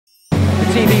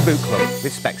TV Book Club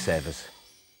with Specsavers.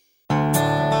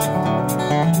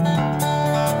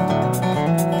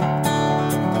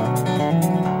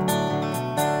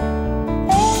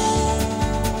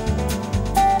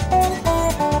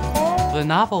 The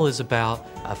novel is about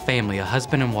a family, a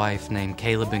husband and wife named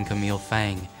Caleb and Camille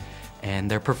Fang, and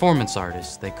they're performance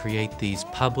artists. They create these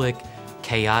public,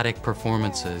 chaotic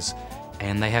performances,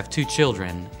 and they have two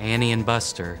children, Annie and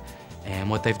Buster. And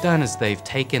what they've done is they've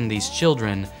taken these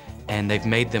children and they've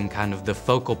made them kind of the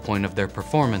focal point of their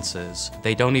performances.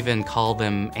 They don't even call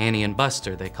them Annie and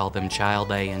Buster, they call them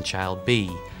Child A and Child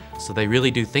B. So they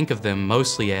really do think of them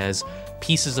mostly as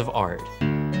pieces of art.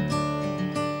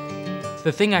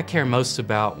 The thing I care most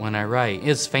about when I write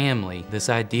is family, this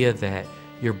idea that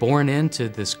you're born into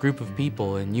this group of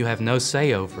people and you have no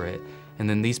say over it, and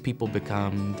then these people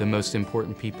become the most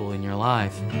important people in your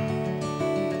life.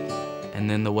 And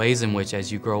then the ways in which,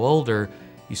 as you grow older,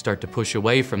 you start to push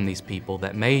away from these people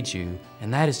that made you,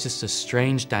 and that is just a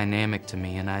strange dynamic to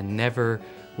me, and I never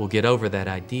will get over that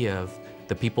idea of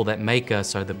the people that make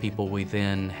us are the people we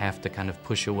then have to kind of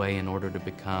push away in order to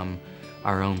become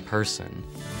our own person.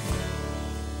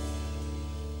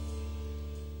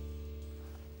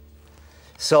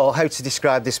 So, how to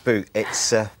describe this book?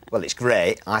 It's, well, it's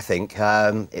great, I think.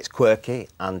 It's quirky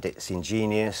and it's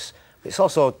ingenious. It's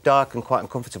also dark and quite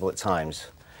uncomfortable at times.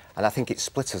 And I think it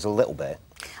splits us a little bit.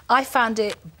 I found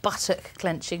it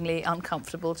buttock-clenchingly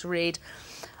uncomfortable to read.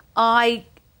 I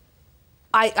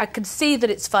could see that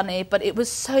it's funny, but it was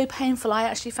so painful. I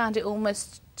actually found it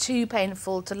almost too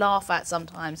painful to laugh at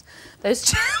sometimes.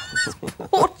 Those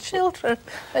poor children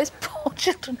are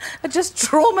just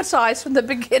traumatised from the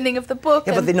beginning of the book.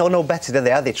 Yeah, but they know no better, do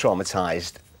they? Are they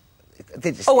traumatised?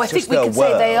 Oh, I think we can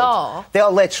say they are. They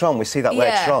are later on. We see that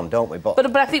later on, don't we?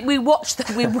 But I think we watched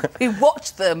them. we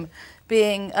watched them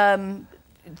being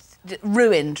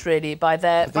ruined, really, by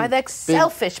their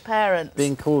selfish parents.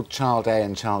 Being called Child A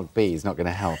and Child B is not going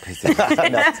to help, is it?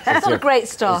 It's not a great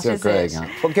start, is it?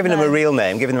 But giving them a real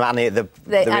name, giving them Annie the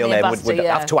real name, Buster, would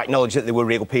have to acknowledge that they were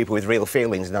real people with real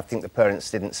feelings, and I think the parents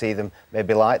didn't see them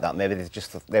maybe like that. Maybe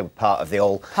they were part of the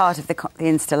old... Part of the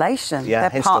installation. Yeah,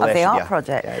 they're part of the art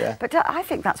project. Yeah, yeah. But I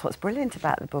think that's what's brilliant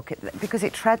about the book, because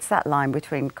it treads that line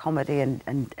between comedy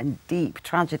and deep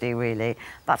tragedy, really.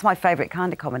 That's my favourite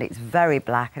kind of comedy. It's very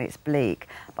black and it's bleak,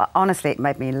 but honestly it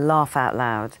made me laugh out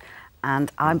loud,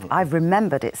 and I've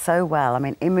remembered it so well. I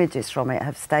mean, images from it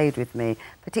have stayed with me,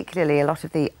 particularly a lot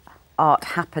of the art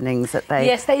happenings that they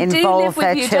involve their children in. Yes, they do live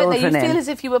with you, don't they? You feel as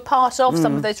if you were part of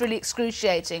some of those really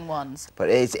excruciating ones. But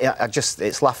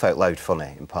it's laugh out loud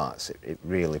funny in parts. It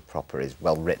really proper is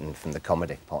well written from the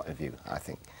comedy point of view, I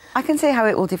think. I can see how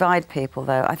it will divide people,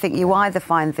 though. I think you either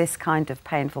find this kind of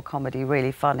painful comedy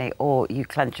really funny, or you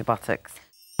clench your buttocks.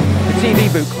 The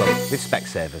TV Book Club with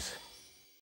Specsavers.